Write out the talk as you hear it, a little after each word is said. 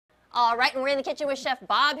All right, and we're in the kitchen with Chef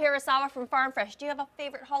Bob Hirasawa from Farm Fresh. Do you have a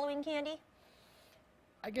favorite Halloween candy?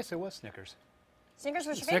 I guess it was Snickers. Snickers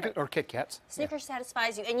was your favorite? Or Kit Kats. Snickers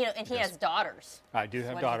satisfies you, and you know, and he has daughters. I do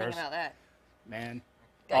have what daughters. Do you think about that? Man,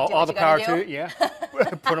 Gotta all do the what you power gotta to it. Yeah,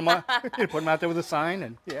 put them on, put them out there with a sign,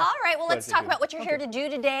 and yeah. All right, well, let's talk about what you're Okay. here to do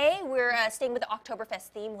today. We're staying with the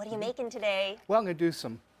Oktoberfest theme. What are you making today? Well, I'm going to do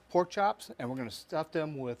some pork chops, and we're going to stuff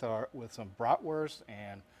them with some bratwurst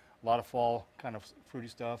and a lot of fall kind of fruity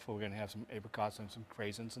stuff. We're going to have some apricots and some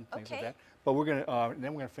craisins and things like that. But we're going to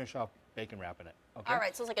then we're going to finish off bacon wrapping it. Okay. All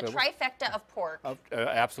right, so it's like a trifecta of pork.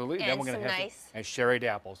 Absolutely. And then we're going to have and sherried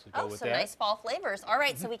apples to go with some that. nice fall flavors. All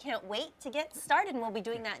right, so we can't wait to get started, and we'll be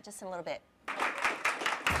doing that just in a little bit.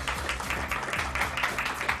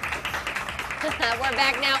 We're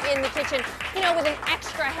back now in the kitchen, you know, with an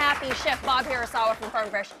extra happy Chef Bob Hirasawa from Farm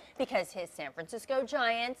Fresh because his San Francisco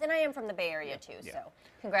Giants, and I am from the Bay Area too, so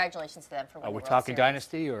congratulations to them for winning Are we the World talking Series.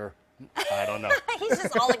 dynasty or I don't know. He's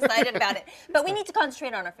just all excited about it. But we need to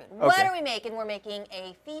concentrate on our food. What are we making? We're making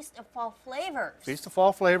a feast of fall flavors. Feast of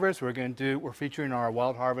fall flavors. We're featuring our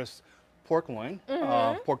Wild Harvest pork loin,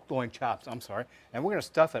 pork loin chops. I'm sorry, and we're going to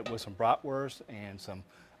stuff it with some bratwurst and some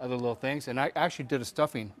other little things. And I actually did a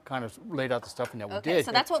stuffing, kind of laid out the stuffing that we did.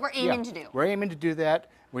 So that's what we're aiming to do. We're aiming to do that.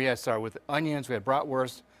 We had started with onions. We had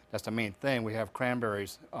bratwurst. That's the main thing. We have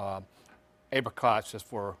cranberries, apricots, just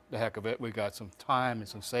for the heck of it. We got some thyme and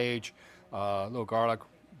some sage, a little garlic.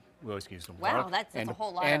 We always use some garlic. Wow, that's a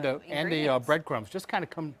whole lot and of the breadcrumbs. Just kind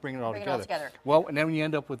of bring it all together. Together. Well, and then you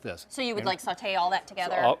end up with this. So you would like saute all that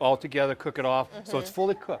together? So all together, cook it off, so it's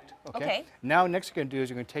fully cooked. Okay. Now, next you're going to do is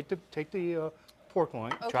you're going to take the pork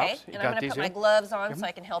loin chops. And I'm going to put my gloves on so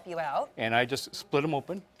I can help you out. And I just split them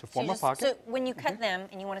open to form a pocket. So when you cut them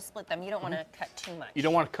and you want to split them, you don't want to cut too much. You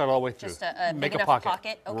don't want to cut all the way through. Just a make big a enough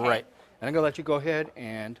pocket. Okay. Right. And I'm going to let you go ahead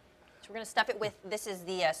and. So we're going to stuff it with. This is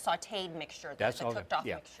the sautéed mixture, the cooked off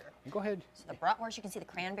mixture. And go ahead. So the bratwurst, you can see the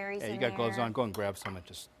cranberries in there. Yeah, you got gloves on. Go and grab some and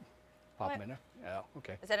just pop them in there. Yeah.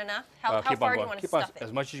 Okay. Is that enough? How far do you want to stuff it?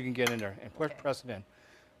 As much as you can get in there and press it in.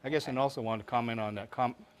 I guess and also wanted to comment on that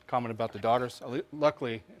comment about the daughters.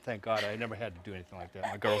 Luckily, thank God, I never had to do anything like that.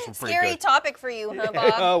 My girls were pretty good. Scary topic for you, huh,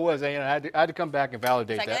 Bob? Oh, it was. I had to come back and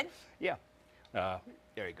validate that. Is that good? Yeah.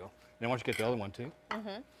 There you go. Then once you get the other one too.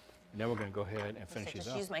 And then we're going to go ahead and finish these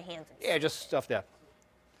up. Just use my hands. Yeah, just stuff that.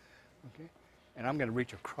 Okay. And I'm going to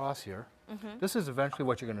reach across here. This is eventually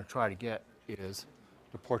what you're going to try to get is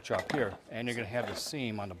the pork chop here, and you're going to have the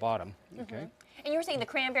seam on the bottom. Okay. And you were saying the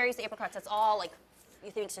cranberries, the apricots, that's all like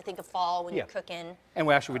you think of fall when you're cooking. And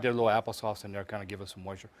we did a little applesauce in there, kind of give us some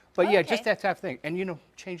moisture. But yeah, just that type of thing. And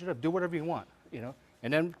change it up. Do whatever you want.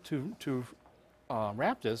 And then to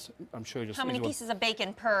wrap this, I'm sure you just. How many pieces of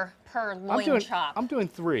bacon per loin chop? I'm doing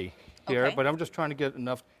 3 here, but I'm just trying to get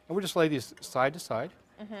enough. And we just lay these side to side.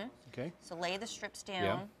 Okay. So lay the strips down.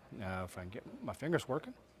 Yeah. Now if I can get my fingers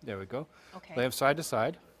working, there we go. Okay. Lay them side to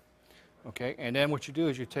side. Okay. And then what you do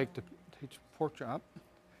is you take the pork chop,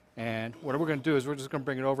 and what we're going to do is we're just going to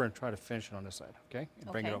bring it over and try to finish it on this side. Okay.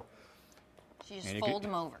 And bring it over. So you just fold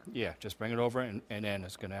them over. Yeah. Just bring it over, and then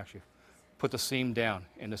it's going to actually put the seam down,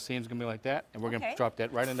 and the seam's going to be like that, and we're going to drop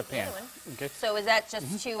that right in the pan. Okay. So is that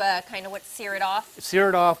just to kind of sear it off? Sear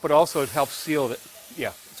it off, but also it helps seal it.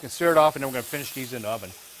 Yeah, it's going to sear it off, and then we're going to finish these in the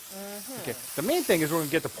oven. Okay. The main thing is we're going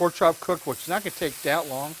to get the pork chop cooked, which is not going to take that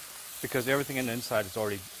long because everything in the inside is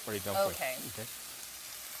already done for you. Okay.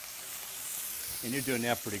 And you're doing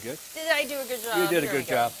that pretty good. Did I do a good job? You did a good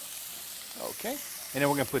job. Okay. And then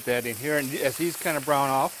we're going to put that in here, and as these kind of brown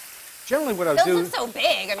off, generally what I'll do. Those look so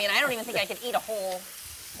big. I mean, I don't even think I could eat a whole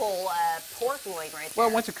pork loin right there.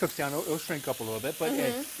 Well, once it cooks down, it'll shrink up a little bit, but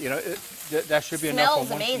that should be enough.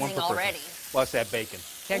 Smells amazing already. Well, it's that bacon.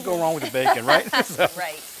 Can't go wrong with the bacon, right? So,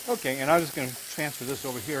 right. Okay, and I'm just going to transfer this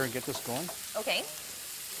over here and get this going. Okay.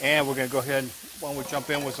 And we're going to go ahead and while we jump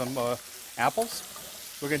in with some apples.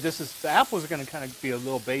 The apples are going to kind of be a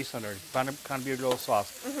little base on there, kind of be a little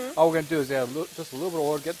sauce. All we're going to do is add just a little bit of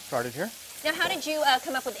oil to get started here. Now, how did you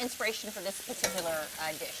come up with inspiration for this particular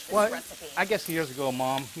dish, this recipe? I guess years ago,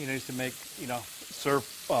 Mom, used to make, serve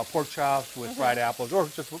pork chops with fried apples or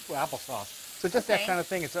just with applesauce. So just that kind of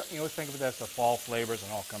thing. It's think of it as the fall flavors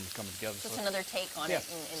and all coming together. Just another take on it,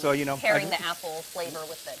 and so pairing the apple flavor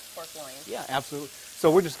with the pork loin. Yeah, absolutely.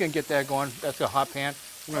 So we're just going to get that going. That's a hot pan.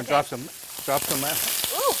 We're going to drop some.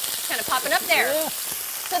 Ooh, kind of popping up there. Yeah.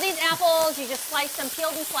 So these apples, you just slice them,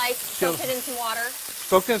 peeled and sliced, soaked it in some water.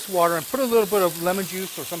 Soak in some water and put a little bit of lemon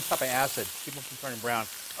juice or some type of acid. Keep them from turning brown.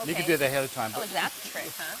 Okay. You can do that ahead of time. Oh, is that the trick,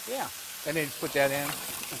 huh? Yeah. And then put that in.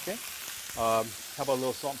 Okay. How about a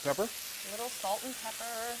little salt and pepper? A little salt and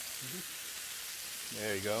pepper.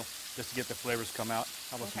 There you go. just to get the flavors come out.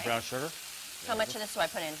 How about some brown sugar? How much of this do I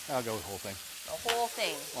put in? I'll go with the whole thing. The whole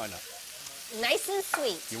thing. Why not? Nice and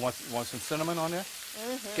sweet. You want some cinnamon on there?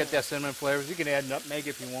 Get that cinnamon flavors. You can add nutmeg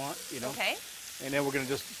if you want, you know. Okay. And then we're going to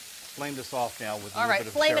just flame this off now with a All little right, bit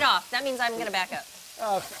of flame it sherry. off. That means I'm going to back up.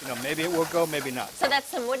 You know, maybe it will go, maybe not. So that's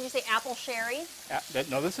some, what did you say, apple sherry?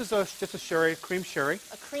 No, this is just a sherry, cream sherry.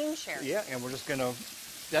 A cream sherry. Yeah, and we're just going to,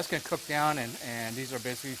 that's going to cook down, and these are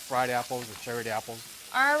basically fried apples or cherried apples.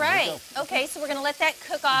 All right. Okay, so we're going to let that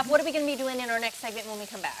cook off. What are we going to be doing in our next segment when we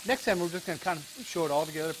come back? Next time, we're just going to kind of show it all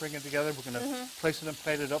together, bring it together. We're going to place it and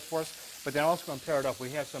plate it up for us. But then also going to pair it up. We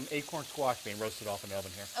have some acorn squash being roasted off in the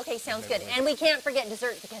oven here. Okay, sounds good. And we can't forget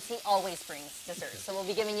dessert because he always brings dessert. So we'll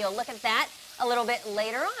be giving you a look at that a little bit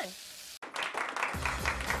later on.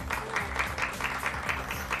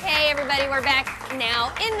 Hey everybody, we're back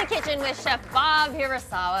now in the kitchen with Chef Bob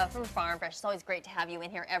Hirasawa from Farm Fresh. It's always great to have you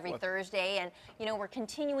in here every Thursday, and you know we're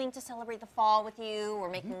continuing to celebrate the fall with you. We're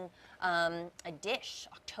making a dish,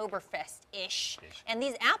 Oktoberfest-ish, and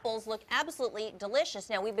these apples look absolutely delicious.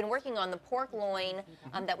 Now we've been working on the pork loin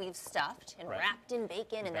that we've stuffed and wrapped in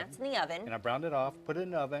bacon, and that's in the oven. And I browned it off, put it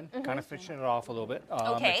in the oven, kind of finishing it off a little bit.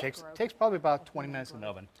 Okay. It takes probably about 20 minutes in the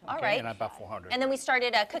oven. All right. And about 400. And then we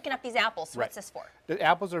started cooking up these apples. So what's this for? The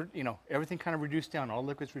apples are, you know, everything kind of reduced down. All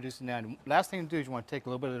liquids reducing down. Last thing to do is you want to take a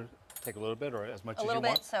little bit or as much as you want. A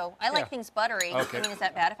little bit. So I like things buttery. Okay. I mean, is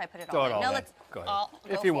that bad if I put it Throw all it in? all No, in. let's go ahead. all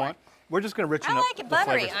If go you for want. it. We're just going to richen I up like it the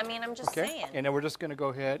buttery. flavors. I mean, I'm just saying. And then we're just going to go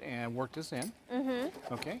ahead and work this in.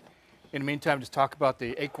 Okay. In the meantime, just talk about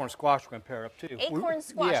the acorn squash we're going to pair up too. Acorn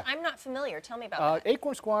squash. Yeah. I'm not familiar. Tell me about that.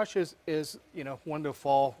 Acorn squash is you know, one of the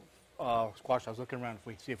fall squash. I was looking around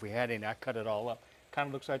to see if we had any. I cut it all up. Kind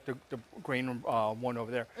of looks like the green one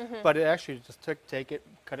over there. But it actually just take it,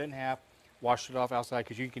 cut it in half, wash it off outside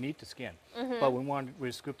because you can eat the skin. But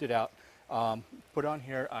we scooped it out, put it on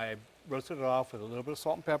here. I roasted it off with a little bit of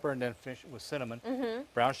salt and pepper, and then finished it with cinnamon,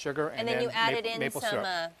 brown sugar, and then you added in maple some,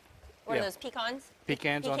 syrup. what are those, pecans?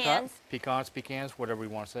 Pecans on top. Pecans, whatever we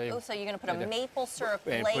want to say. Oh, so you're going to put a maple syrup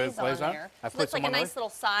and glaze on there. I So put that's like some a on nice little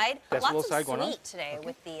side. That's a Lots little side of going on. sweet today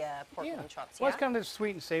with the pork loin chops. Well, Yeah? it's kind of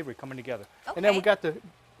sweet and savory coming together. And then we got the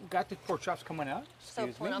pork chops coming out. So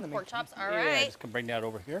Excuse pulling me. out the pork chops. All Yeah, right. just can bring that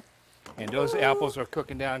over here. And those apples are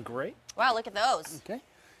cooking down great. Wow, look at those. Okay.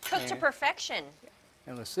 Cooked to perfection.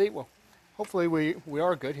 And let's see. Well, hopefully we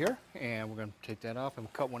are good here. And we're going to take that off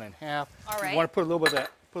and cut one in half. All right. You want to put a little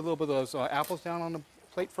bit of those apples down on the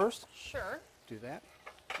plate first. Sure. Do that.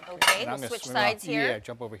 Okay, And I'm we'll gonna switch swing off- sides here. Yeah,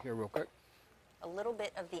 jump over here real quick. A little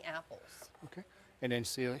bit of the apples. Okay. And then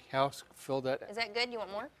see how fill that. Is that good? You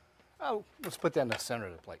want more? Oh, let's put that in the center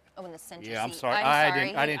of the plate. Oh, in the center. Yeah, I'm seat. sorry. I'm I sorry.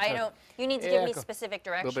 didn't- I didn't I tell- don't. You need to Yeah, give me go- specific A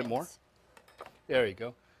directions. little bit more. There you go.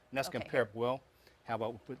 And that's going to Okay. pair up well. How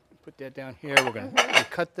about we put that down here? We're going to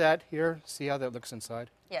cut that here. See how that looks inside?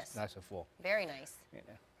 Yes. Nice and full. Very nice.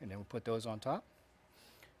 And then we'll put those on top.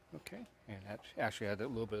 Okay. And that actually add a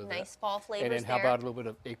little bit of Nice fall that. flavors And then how there. about a little bit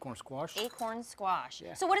of acorn squash? Acorn squash.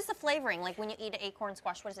 Yeah. So what is the flavoring? Like when you eat an acorn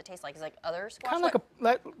squash, what does it taste like? Is it like other squash? Kind of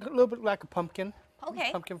like a little bit like a pumpkin.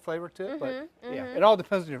 Okay. Pumpkin flavor to it, but yeah, it all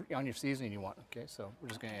depends on your seasoning you want. Okay, so we're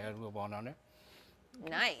just going to add a little bit on there.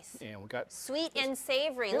 Nice. And we got Sweet and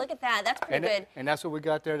savory. Look at that. That's pretty and good. and that's what we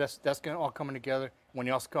got there. That's going to all coming together. When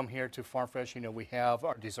you also come here to Farm Fresh, you know we have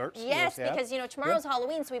our desserts. we Yes, always have. because you know tomorrow's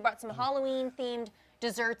Halloween, so we brought some Halloween-themed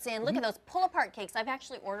desserts in. Look at those pull-apart cakes. I've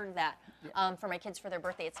actually ordered that for my kids for their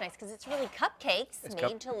birthday. It's nice because it's really cupcakes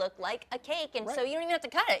made to look like a cake, and so you don't even have to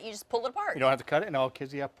cut it. You just pull it apart. You don't have to cut it, and all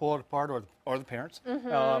kids you have to pull it apart, or the parents,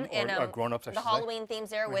 or grown-ups. I The should say. Halloween themes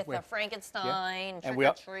there with Frankenstein, and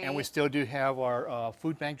trick-or-treat. we still do have our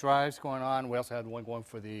food bank drives going on. We also had one going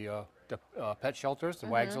for the pet shelters, the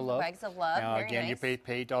Wags of Love. Wags of Love, Now, very again, you nice.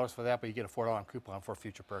 pay $8 for that, but you get a $4 coupon for a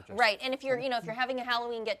future purchase. Right, and if you're, if you're having a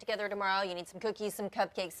Halloween get-together tomorrow, you need some cookies, some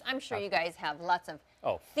cupcakes. I'm sure you guys have lots of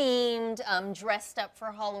themed, dressed up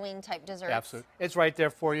for Halloween type desserts. Absolutely, it's right there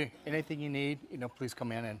for you. Anything you need, please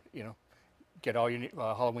come in and get all your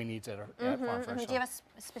Halloween needs at Farm Fresh. Do you have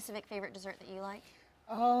a specific favorite dessert that you like?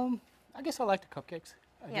 I guess I like the cupcakes.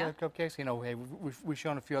 I Yeah. like cupcakes. Hey, we've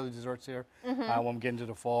shown a few other desserts here. When we get into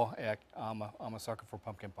the fall, I'm a sucker for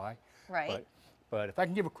pumpkin pie. Right. But if I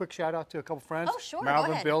can give a quick shout out to a couple friends, Oh, sure, go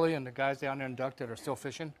Marilyn, ahead. Billy, and the guys down there in Duck that are still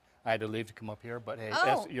fishing. I had to leave to come up here, but hey,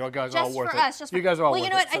 Oh, you guys are just all worth for it. us, just you for, guys are all well, worth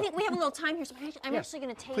you know it. what? I think we have a little time here, so I'm Yeah, actually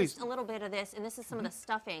going to taste please. a little bit of this, and this is some of the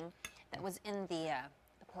stuffing that was in the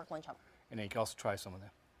pork loin chop. And then you can also try some of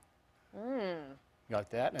that. You like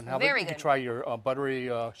that? And how Very about you good. can try your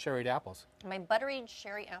buttery sherried apples. My buttery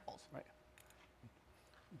sherry apples. Right.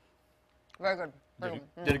 Very good. Very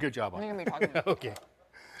good. Did a good job on You're it. gonna be talking. Okay.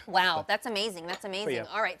 Wow, that's amazing. That's amazing. yeah.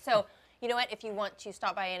 All right, so you know what? If you want to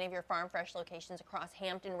stop by any of your Farm Fresh locations across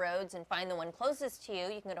Hampton Roads and find the one closest to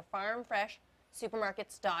you, you can go to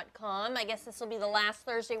farmfreshsupermarkets.com. I guess this will be the last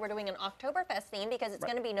Thursday we're doing an Oktoberfest theme because it's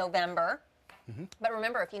going to be November. But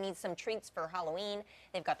remember, if you need some treats for Halloween,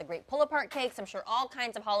 they've got the great pull-apart cakes. I'm sure all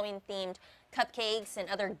kinds of Halloween-themed cupcakes and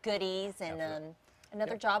other goodies. And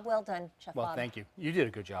another job well done, Chef Bob. Well, thank you. You did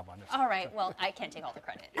a good job on this. All right. Well, I can't take all the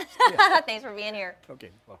credit. Thanks for being here.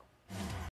 Okay, welcome.